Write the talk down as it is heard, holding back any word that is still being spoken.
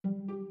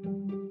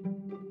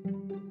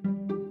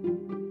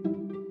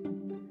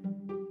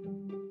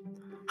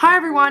Hi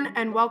everyone,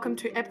 and welcome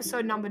to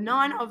episode number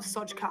 9 of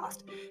Sodcast.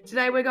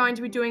 Today we're going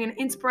to be doing an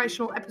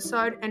inspirational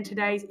episode, and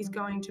today's is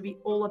going to be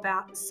all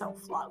about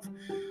self-love.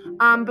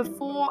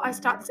 Before I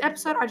start this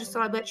episode, I just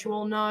thought I'd let you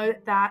all know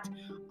that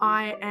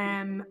I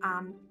am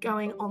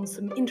going on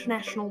some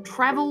international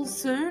travel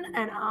soon,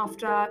 and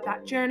after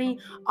that journey,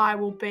 I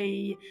will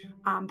be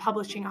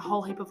publishing a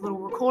whole heap of little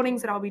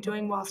recordings that I'll be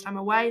doing whilst I'm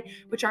away,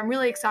 which I'm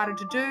really excited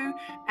to do,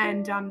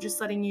 and just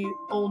letting you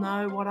all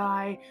know what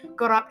I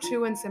got up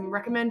to and some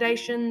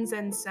recommendations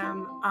and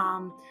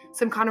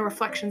some kind of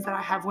reflections that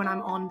I have when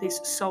I'm on this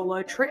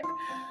solo trip.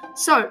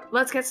 So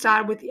let's get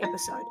started with the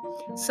episode.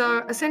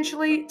 So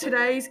essentially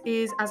today's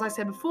is, as I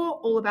said before,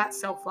 all about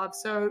self-love.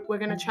 So we're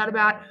going to chat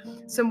about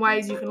some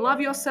ways you can love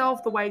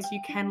yourself, the ways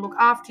you can look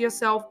after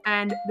yourself,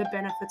 and the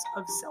benefits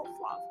of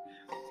self-love.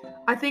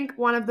 I think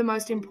one of the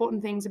most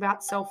important things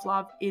about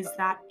self-love is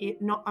that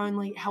it not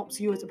only helps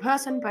you as a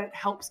person, but it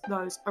helps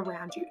those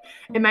around you.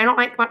 It may not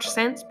make much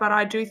sense, but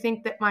I do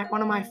think that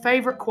one of my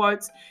favorite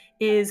quotes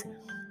is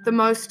the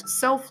most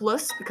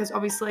selfless, because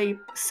obviously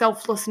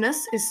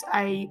selflessness is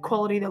a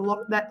quality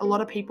that a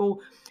lot of people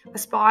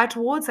aspire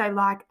towards. They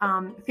like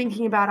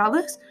thinking about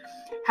others.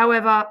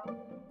 However,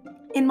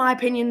 in my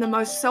opinion, the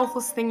most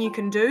selfless thing you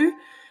can do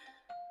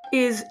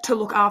is to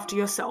look after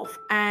yourself.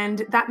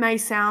 And that may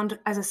sound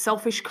as a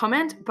selfish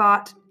comment,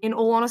 but in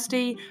all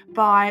honesty,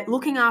 by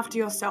looking after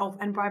yourself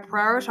and by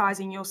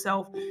prioritizing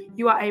yourself,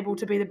 you are able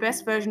to be the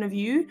best version of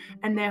you,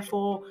 and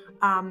therefore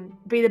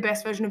be the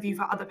best version of you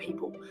for other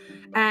people.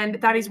 And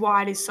that is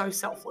why it is so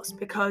selfless,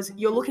 because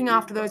you're looking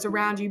after those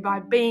around you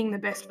by being the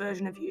best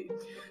version of you.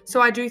 So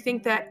I do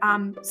think that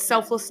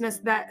selflessness,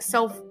 that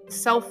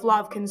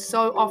self-love can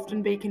so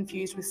often be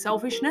confused with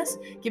selfishness,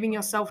 giving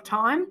yourself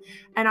time.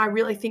 And I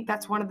really think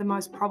that's one of the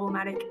most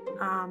problematic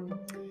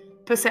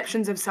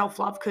perceptions of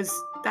self-love, because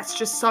that's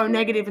just so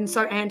negative and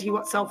so anti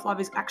what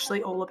self-love is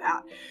actually all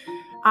about.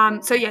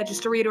 So yeah,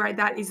 just to reiterate,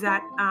 that is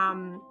that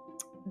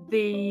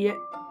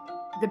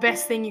the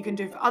best thing you can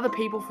do for other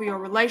people, for your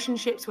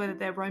relationships, whether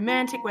they're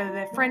romantic, whether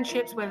they're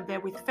friendships, whether they're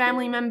with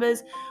family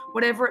members,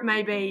 whatever it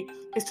may be,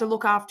 is to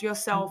look after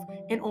yourself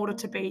in order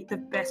to be the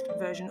best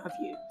version of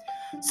you.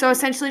 So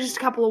essentially just a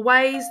couple of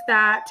ways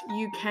that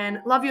you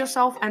can love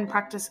yourself and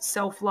practice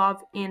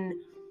self-love in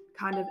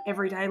kind of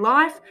everyday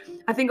life.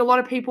 I think a lot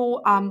of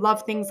people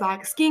love things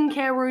like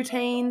skincare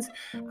routines,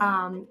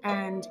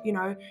 and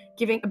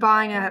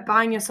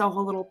buying yourself a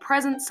little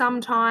present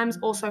sometimes.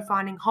 Also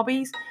finding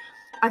hobbies.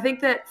 I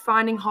think that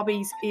finding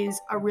hobbies is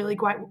a really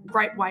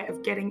great way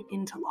of getting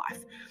into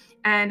life.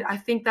 And I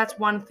think that's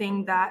one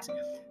thing that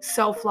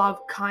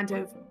self-love kind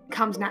of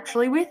comes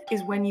naturally with,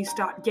 is when you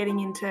start getting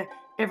into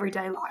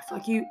everyday life.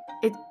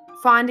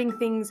 Finding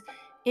things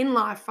in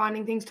life,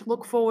 finding things to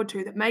look forward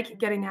to that make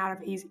getting out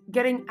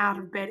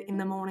of bed in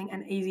the morning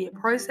an easier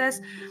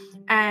process.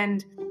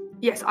 And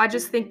yes, I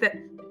just think that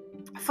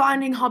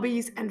finding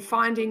hobbies and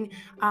finding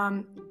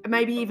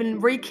maybe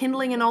even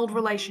rekindling an old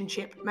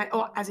relationship,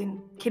 or as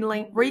in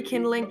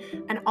rekindling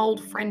an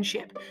old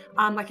friendship,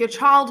 like your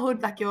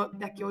childhood, like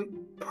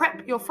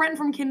your friend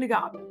from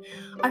kindergarten.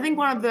 I think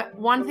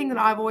one thing that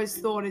I've always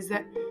thought is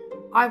that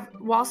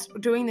whilst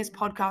doing this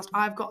podcast,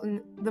 I've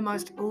gotten the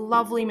most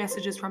lovely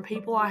messages from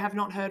people I have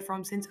not heard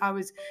from since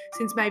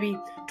maybe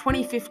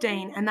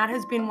 2015, and that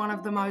has been one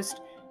of the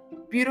most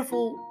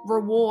beautiful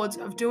rewards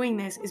of doing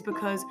this, is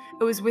because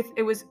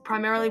it was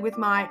primarily with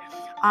my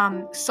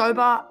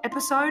sober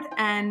episode,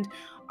 and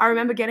I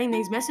remember getting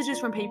these messages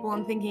from people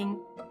and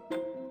thinking,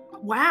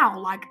 wow,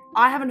 like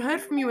I haven't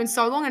heard from you in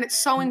so long, and it's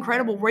so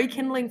incredible.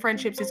 Rekindling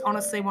friendships is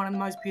honestly one of the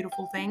most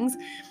beautiful things.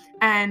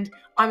 And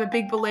I'm a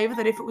big believer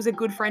that if it was a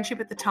good friendship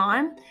at the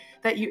time,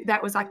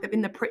 that was like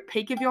in the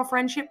peak of your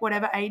friendship,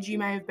 whatever age you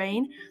may have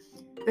been,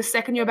 the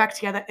second you're back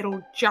together,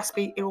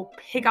 it'll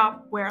pick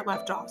up where it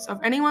left off. So if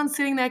anyone's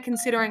sitting there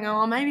considering,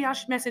 oh, maybe I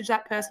should message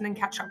that person and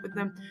catch up with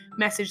them,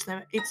 message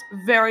them. It's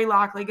very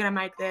likely going to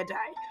make their day.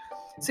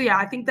 So yeah,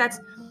 I think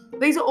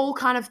these are all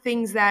kind of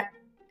things that,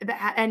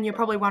 and you're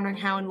probably wondering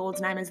how in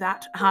Lord's name is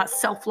that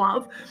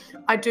self-love.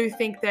 I do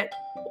think that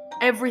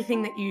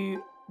everything that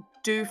you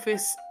do for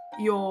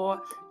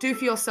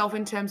yourself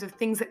in terms of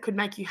things that could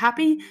make you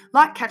happy,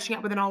 like catching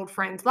up with an old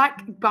friend,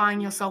 like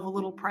buying yourself a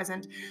little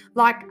present,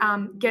 like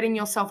getting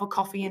yourself a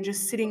coffee and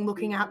just sitting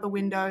looking out the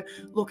window,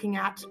 looking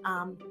at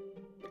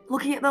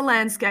the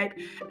landscape.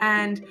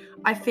 And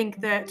I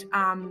think that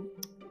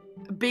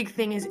a big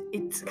thing is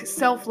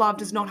self-love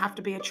does not have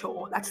to be a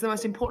chore. That's the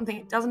most important thing.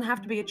 It doesn't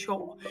have to be a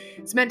chore.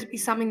 It's meant to be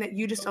something that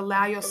you just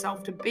allow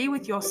yourself to be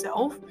with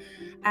yourself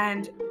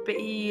and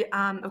be,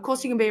 of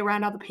course you can be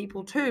around other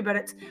people too, but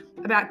it's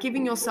about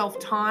giving yourself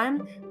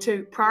time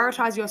to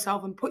prioritize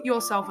yourself and put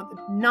yourself at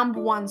the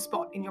number one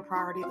spot in your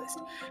priority list.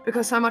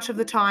 Because so much of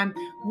the time,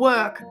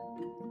 work,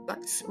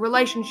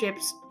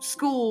 relationships,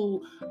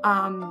 school,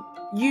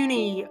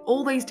 uni,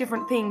 all these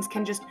different things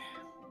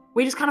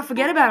we just kind of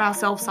forget about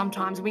ourselves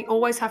sometimes. We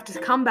always have to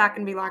come back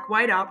and be like,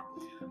 wait up,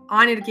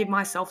 I need to give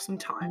myself some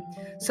time.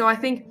 So I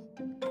think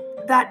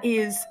that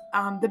is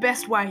the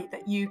best way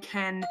that you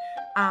can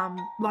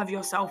love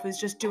yourself is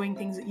just doing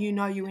things that you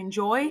know you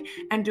enjoy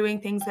and doing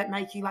things that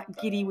make you like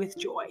giddy with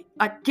joy,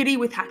 like giddy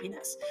with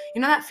happiness.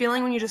 You know that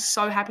feeling when you're just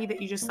so happy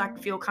that you just like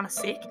feel kind of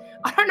sick?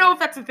 I don't know if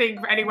that's a thing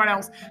for anyone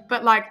else,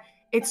 but like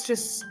it's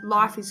just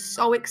life is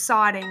so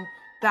exciting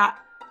that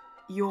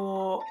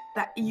you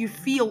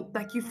feel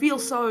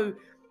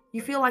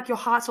like your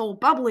heart's all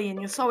bubbly and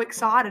you're so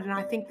excited. And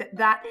I think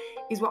that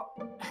is what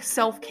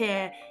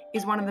self-care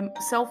is. One of them,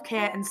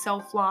 self-care and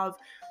self-love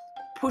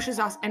pushes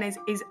us and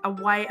is a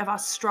way of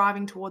us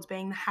striving towards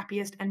being the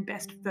happiest and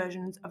best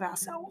versions of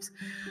ourselves.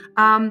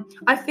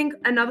 I think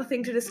another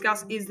thing to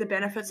discuss is the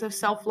benefits of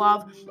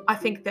self-love. I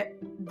think that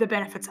the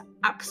benefits are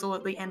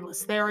absolutely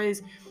endless. There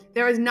is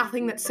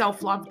nothing that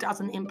self-love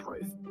doesn't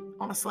improve.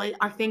 Honestly,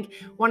 I think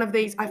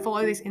I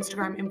follow this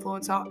Instagram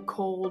influencer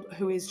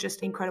who is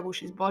just incredible.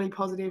 She's body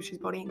positive, she's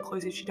body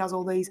inclusive, she does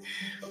all these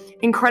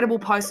incredible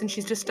posts, and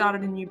she's just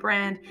started a new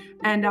brand.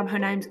 And her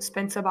name's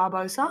Spencer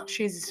Barbosa.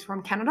 She's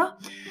from Canada,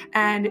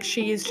 and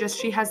she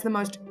has the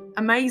most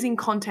amazing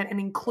content and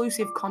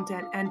inclusive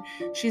content, and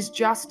she's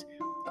just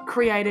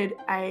created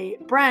a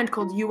brand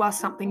called You Are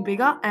Something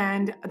Bigger,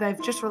 and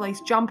they've just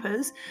released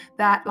jumpers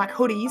that like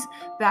hoodies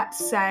that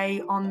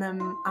say on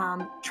them,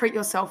 treat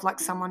yourself like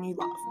someone you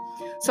love.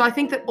 So I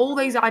think that all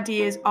these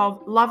ideas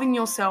of loving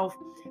yourself,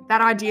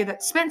 that idea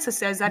that Spencer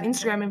says, that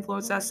Instagram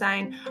influencer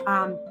saying,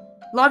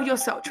 love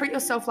yourself, treat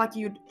yourself like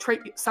you'd treat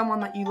someone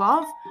that you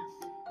love.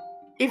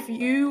 If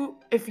you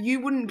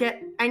wouldn't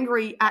get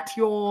angry at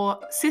your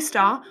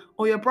sister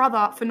or your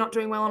brother for not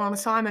doing well on an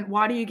assignment,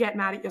 why do you get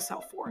mad at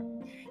yourself for it?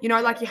 You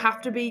know, like you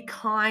have to be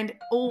kind,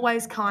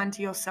 always kind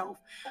to yourself.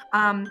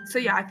 So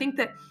yeah, I think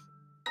that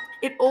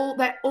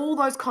all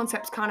those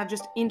concepts kind of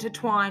just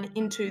intertwine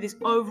into this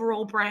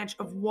overall branch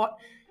of what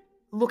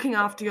looking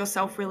after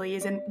yourself really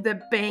is, and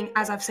the being,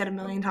 as I've said a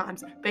million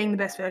times, being the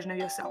best version of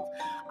yourself.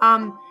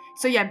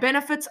 So yeah,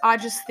 benefits. I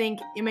just think,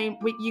 I mean,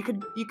 you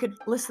could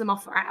list them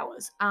off for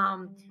hours.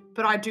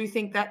 But I do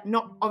think that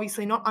not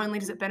only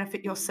does it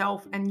benefit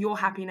yourself and your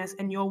happiness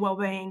and your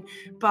well-being,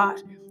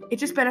 but it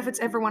just benefits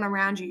everyone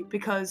around you,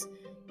 because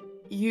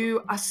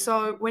you are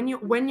so when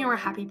you're a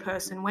happy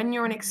person, when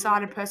you're an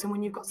excited person,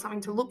 when you've got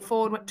something to look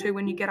forward to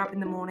when you get up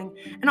in the morning.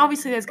 And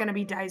obviously there's going to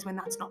be days when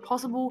that's not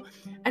possible,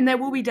 and there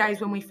will be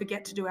days when we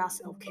forget to do our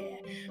self-care.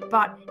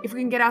 But if we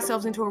can get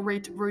ourselves into a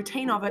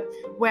routine of it,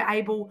 we're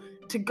able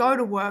to go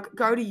to work,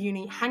 go to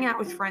uni, hang out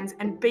with friends,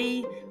 and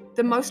be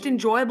the most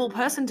enjoyable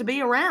person to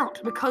be around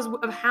because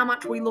of how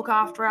much we look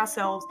after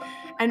ourselves.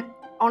 And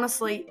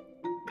honestly,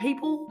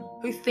 people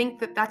who think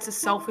that that's a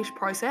selfish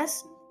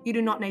process, you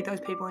do not need those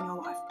people in your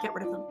life. Get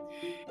rid of them.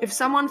 If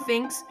someone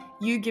thinks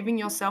you giving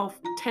yourself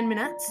 10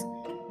 minutes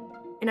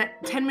in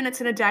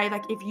a day,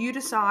 like if you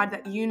decide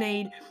that you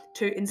need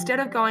to, instead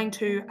of going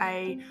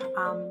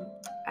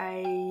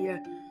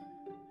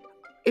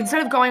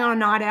on a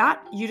night out,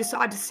 you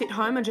decide to sit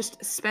home and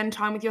just spend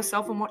time with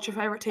yourself and watch your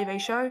favorite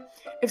TV show.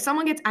 If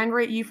someone gets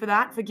angry at you for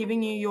that, for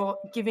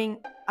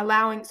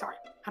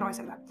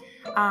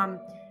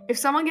if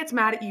someone gets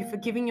mad at you for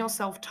giving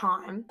yourself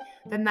time,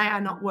 then they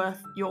are not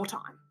worth your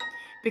time,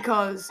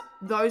 because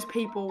those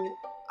people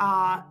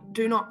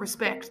do not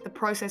respect the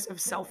process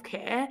of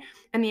self-care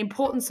and the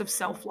importance of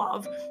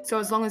self-love. So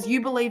as long as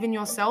you believe in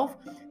yourself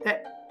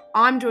that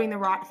I'm doing the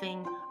right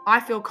thing, I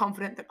feel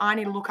confident that I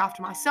need to look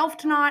after myself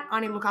tonight,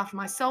 I need to look after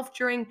myself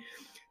during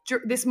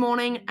this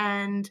morning,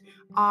 and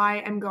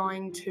I am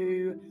going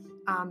to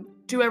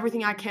do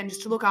everything I can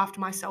just to look after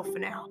myself for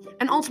now.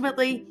 And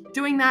ultimately,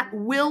 doing that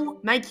will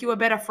make you a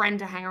better friend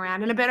to hang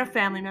around, and a better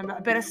family member,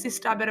 a better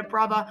sister, a better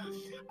brother,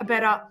 a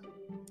better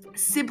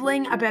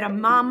sibling, a better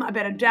mum, a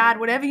better dad,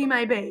 whatever you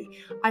may be.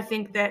 I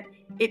think that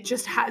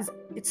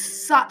it's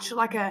such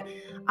like a,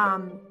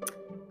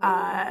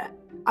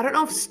 I don't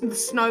know if the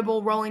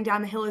snowball rolling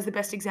down the hill is the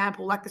best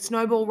example, like the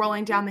snowball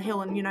rolling down the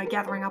hill and, you know,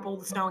 gathering up all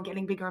the snow and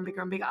getting bigger and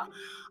bigger and bigger.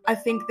 I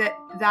think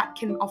that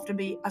can often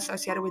be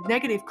associated with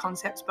negative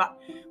concepts, but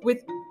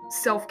with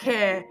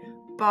self-care,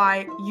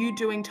 by you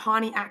doing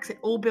tiny acts, it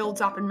all builds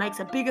up and makes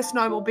a bigger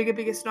snowball,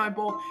 bigger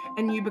snowball,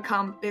 and you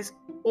become this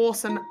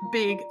awesome,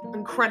 big,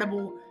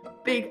 incredible,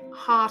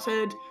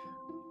 big-hearted,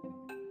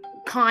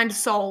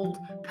 kind-souled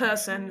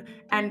person,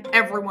 and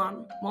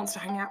everyone wants to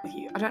hang out with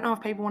you. I don't know if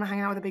people want to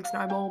hang out with a big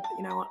snowball, but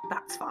you know what?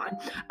 That's fine.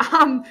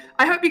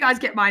 I hope you guys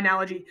get my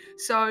analogy.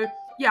 So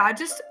yeah,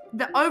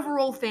 the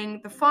overall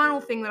thing, the final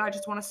thing that I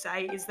just want to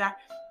say is that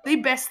the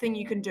best thing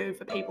you can do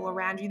for people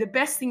around you, the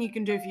best thing you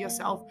can do for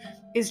yourself,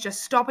 is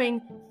just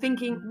stopping,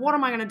 thinking, what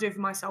am I going to do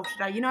for myself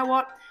today? You know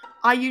what?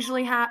 I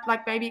usually have,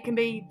 like, maybe it can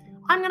be,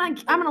 I'm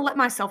gonna let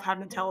myself have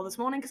Nutella this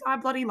morning because I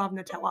bloody love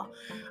Nutella.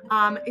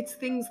 It's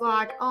things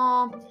like,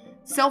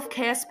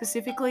 Self-care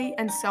specifically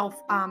and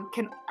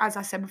can, as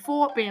I said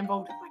before, be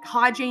involved in like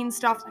hygiene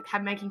stuff,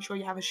 like making sure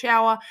you have a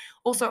shower,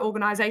 also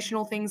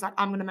organizational things like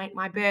I'm going to make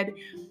my bed.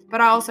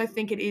 But I also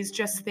think it is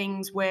just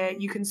things where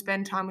you can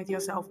spend time with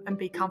yourself and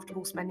be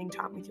comfortable spending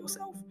time with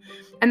yourself.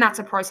 And that's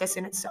a process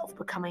in itself,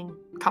 becoming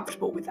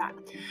comfortable with that.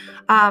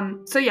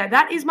 So yeah,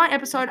 that is my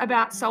episode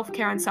about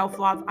self-care and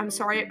self-love. I'm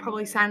sorry it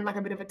probably sounded like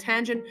a bit of a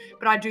tangent,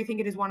 but I do think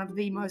it is one of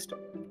the most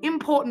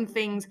important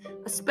things,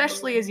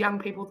 especially as young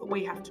people, that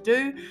we have to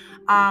do.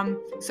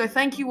 So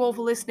thank you all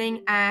for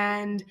listening,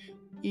 and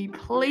you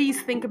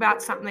please think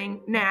about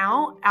something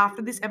now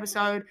after this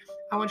episode.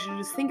 I want you to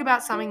just think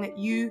about something that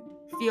you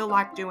feel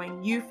like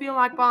doing. You feel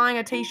like buying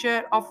a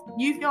t-shirt off,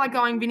 you feel like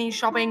going Vinnie's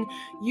shopping,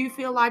 you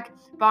feel like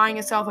buying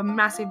yourself a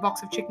massive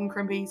box of chicken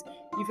crimpies,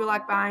 you feel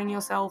like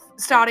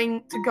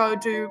starting to go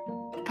do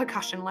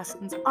percussion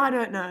lessons. I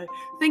don't know.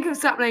 Think of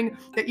something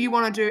that you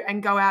want to do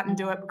and go out and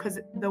do it, because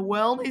the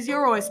world is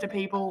your oyster,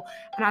 people.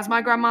 And as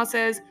my grandma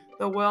says,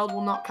 the world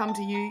will not come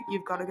to you.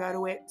 You've got to go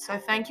to it. So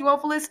thank you all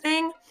for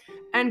listening,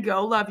 and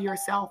go love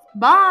yourself.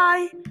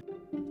 Bye.